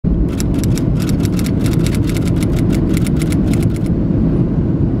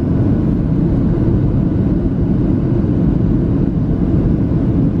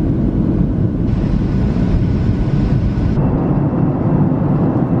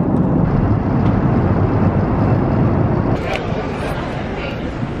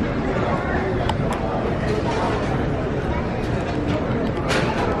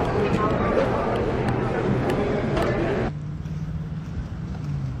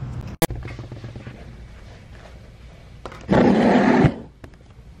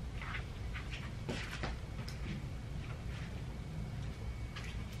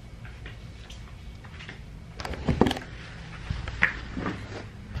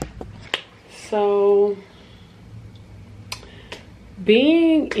So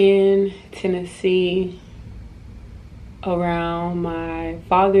being in Tennessee around my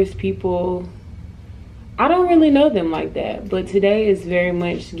father's people, I don't really know them like that, but today is very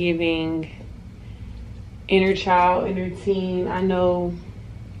much giving inner child, inner teen. I know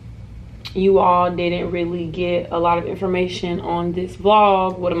you all didn't really get a lot of information on this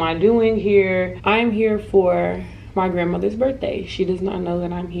vlog. What am I doing here? I'm here for my grandmother's birthday. She does not know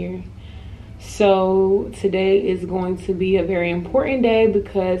that I'm here. So today is going to be a very important day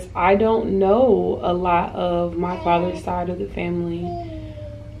because I don't know a lot of my father's side of the family.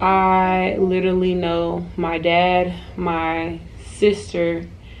 I literally know my dad, my sister,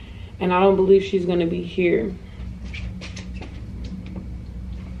 and I don't believe she's gonna be here.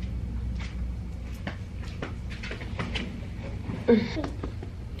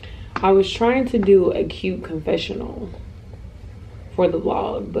 I was trying to do a cute confessional for the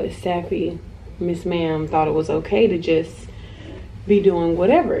vlog, but Sappy, Miss Ma'am, thought it was okay to just be doing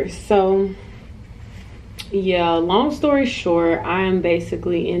whatever. So yeah, long story short, I am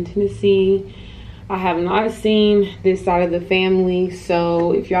basically in Tennessee. I have not seen this side of the family,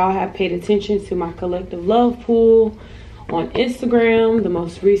 so if y'all have paid attention to my collective love pool on Instagram, the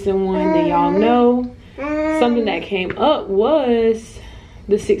most recent one that y'all know, something that came up was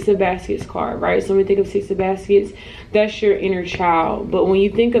the Six of Baskets card, right? So when we think of Six of Baskets, that's your inner child. But when you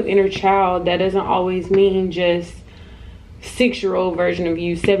think of inner child, that doesn't always mean just 6-year-old version of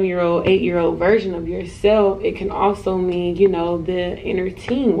you, 7-year-old, 8-year-old version of yourself. It can also mean, you know, the inner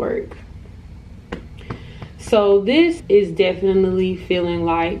teen work. So this is definitely feeling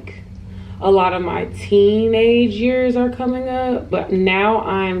like a lot of my teenage years are coming up, but now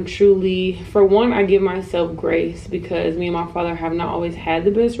I'm truly, for one, I give myself grace because me and my father have not always had the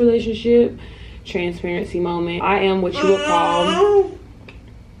best relationship. Transparency moment. I am what you would call,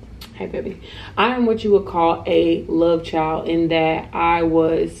 hey baby, I am what you would call a love child in that I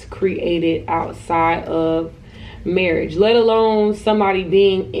was created outside of marriage, let alone somebody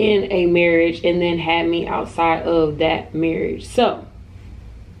being in a marriage and then had me outside of that marriage. So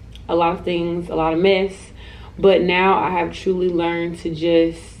a lot of things, a lot of mess, but now I have truly learned to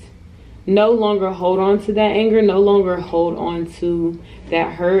just no longer hold on to that anger, no longer hold on to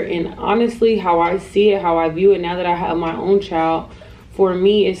that hurt. And honestly, how I see it, how I view it now that I have my own child, for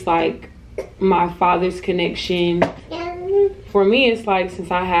me it's like my father's connection. For me it's like, since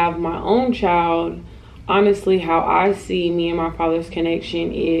I have my own child, honestly how I see me and my father's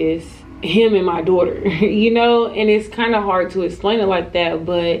connection is him and my daughter, you know. And it's kind of hard to explain it like that,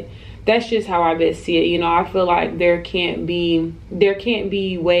 but that's just how I best see it. You know, I feel like there can't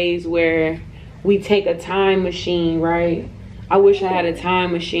be ways where we take a time machine, right? I wish I had a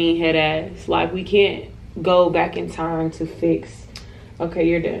time machine, head ass. Like, we can't go back in time to fix, okay,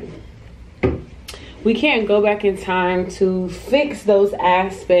 you're done. We can't go back in time to fix those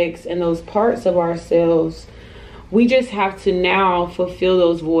aspects and those parts of ourselves. We just have to now fulfill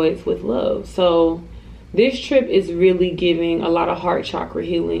those voids with love. So this trip is really giving a lot of heart chakra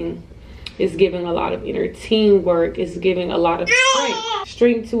healing. It's giving a lot of inner teen work. It's giving a lot of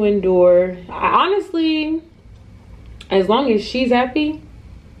strength to endure. I honestly, as long as she's happy,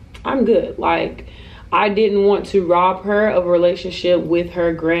 I'm good. Like, I didn't want to rob her of a relationship with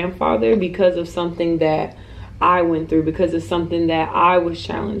her grandfather because of something that I went through, because of something that I was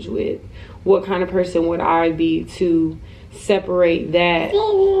challenged with. What kind of person would I be to separate that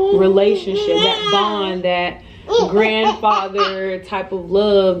relationship, that bond, that grandfather type of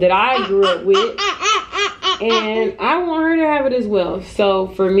love that I grew up with? And I want her to have it as well. So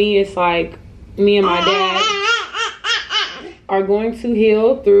for me, it's like me and my dad are going to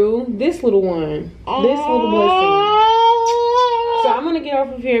heal through this little one, this little blessing. So I'm gonna get off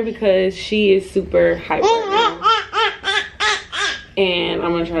of here because she is super hyper right now. And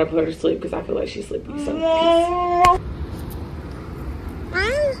I'm gonna try to put her to sleep because I feel like she's sleepy. So peace.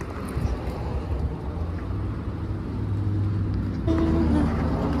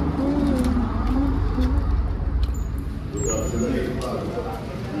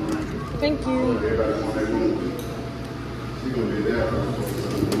 Thank you.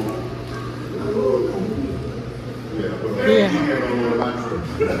 Yeah.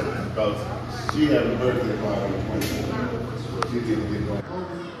 She had a birthday party on the 24th. She didn't get going.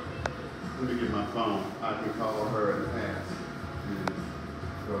 Let me get my phone. I can call her and ask.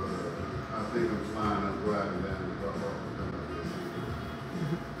 I think I'm flying up driving down the drop off.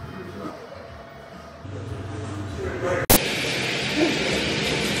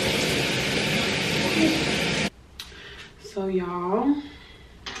 So y'all,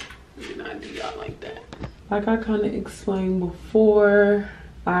 let me not do y'all like that. Like I kind of explained before,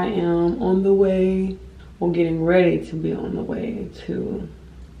 I am on the way, or getting ready to be on the way to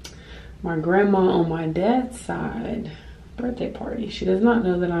my grandma on my dad's side birthday party. She does not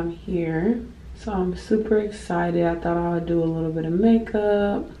know that I'm here, so I'm super excited. I thought I would do a little bit of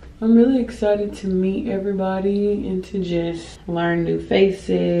makeup. I'm really excited to meet everybody and to just learn new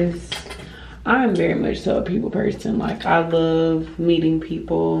faces. I'm very much so a people person. Like, I love meeting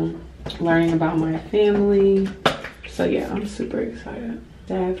people, learning about my family. So yeah, I'm super excited.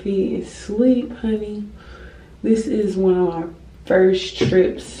 Daffy is asleep, honey. This is one of my first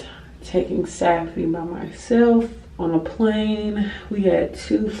trips taking Safi by myself on a plane. We had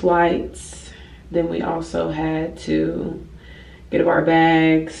 2 flights. Then we also had to get up our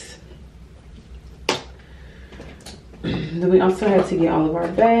bags. Then we also had to get all of our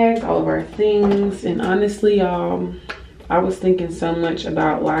bags, all of our things. And honestly, y'all, I was thinking so much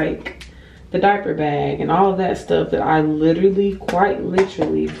about like the diaper bag and all of that stuff that I literally, quite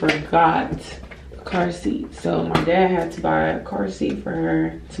literally forgot the car seat. So my dad had to buy a car seat for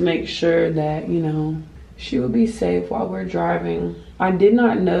her to make sure that, you know, she would be safe while we're driving. I did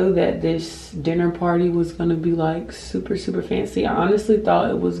not know that this dinner party was gonna be like super fancy. I honestly thought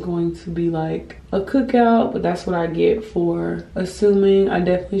it was going to be like a cookout, but that's what I get for assuming. I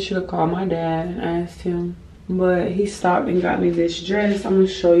definitely should have called my dad and asked him. But he stopped and got me this dress. I'm gonna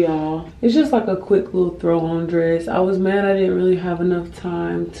show y'all. It's just like a quick little throw on dress. I was mad I didn't really have enough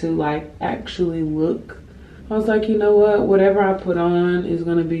time to like actually look. I was like, you know what? Whatever I put on is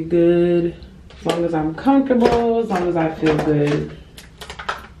gonna be good. As long as I'm comfortable, as long as I feel good.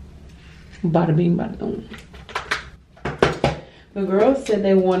 Bada bing, bada boom. The girls said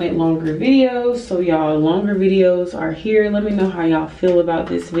they wanted longer videos, so y'all, longer videos are here. Let me know how y'all feel about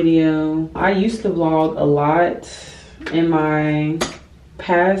this video. I used to vlog a lot in my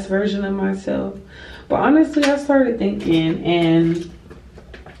past version of myself, but honestly, I started thinking, and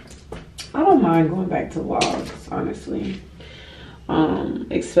I don't mind going back to vlogs, honestly.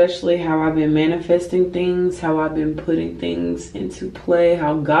 Especially how I've been manifesting things, how I've been putting things into play,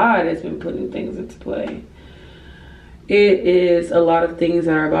 how God has been putting things into play. It is a lot of things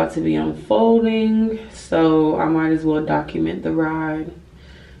that are about to be unfolding, so I might as well document the ride,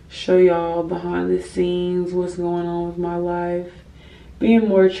 show y'all behind the scenes what's going on with my life, being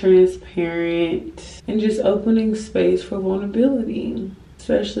more transparent, and just opening space for vulnerability.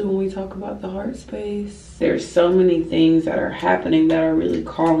 Especially when we talk about the heart space. There's so many things that are happening that are really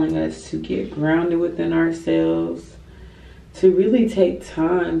calling us to get grounded within ourselves, to really take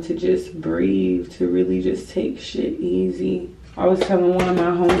time to just breathe, to really just take shit easy. I was telling one of my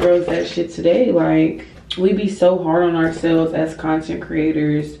homegirls that shit today, like, we be so hard on ourselves as content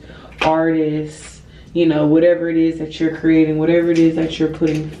creators, artists, you know, whatever it is that you're creating, whatever it is that you're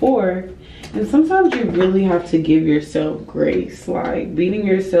putting forth. And sometimes you really have to give yourself grace. Like, beating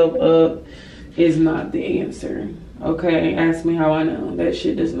yourself up is not the answer. Okay, ask me how I know. That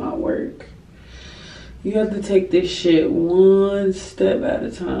shit does not work. You have to take this shit one step at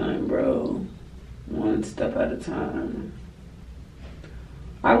a time, bro. One step at a time.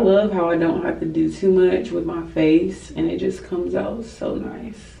 I love how I don't have to do too much with my face, and it just comes out so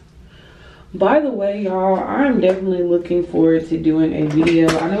nice. By the way, y'all, I'm definitely looking forward to doing a video.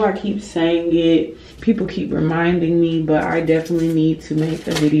 I know I keep saying it, people keep reminding me, but I definitely need to make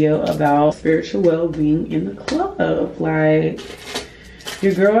a video about spiritual well-being in the club. Like,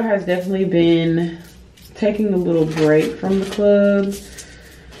 your girl has definitely been taking a little break from the club.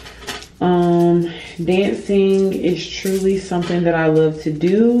 Dancing is truly something that I love to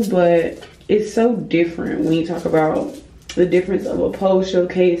do, but it's so different when you talk about the difference of a pole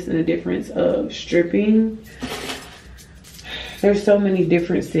showcase and the difference of stripping. There's so many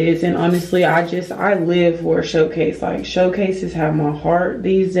differences, and honestly, I live for a showcase. Like, showcases have my heart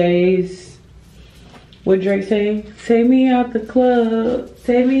these days. What Drake saying? Take me out the club,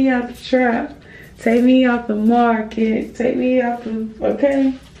 take me out the trap, take me out the market, take me out the,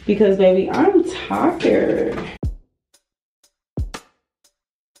 okay? Because baby, I'm tired.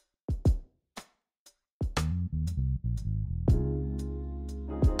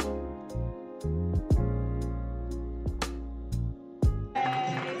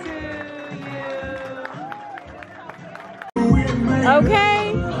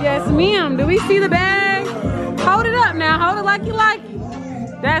 Okay, yes ma'am. Do we see the bag? Hold it up now, hold it like you like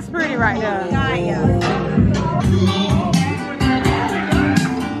it. That's pretty right there.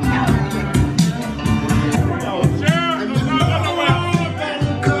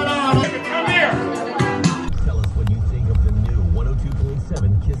 Tell us what you think of the new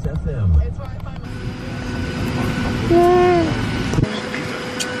 102.7 Kiss FM. Yeah.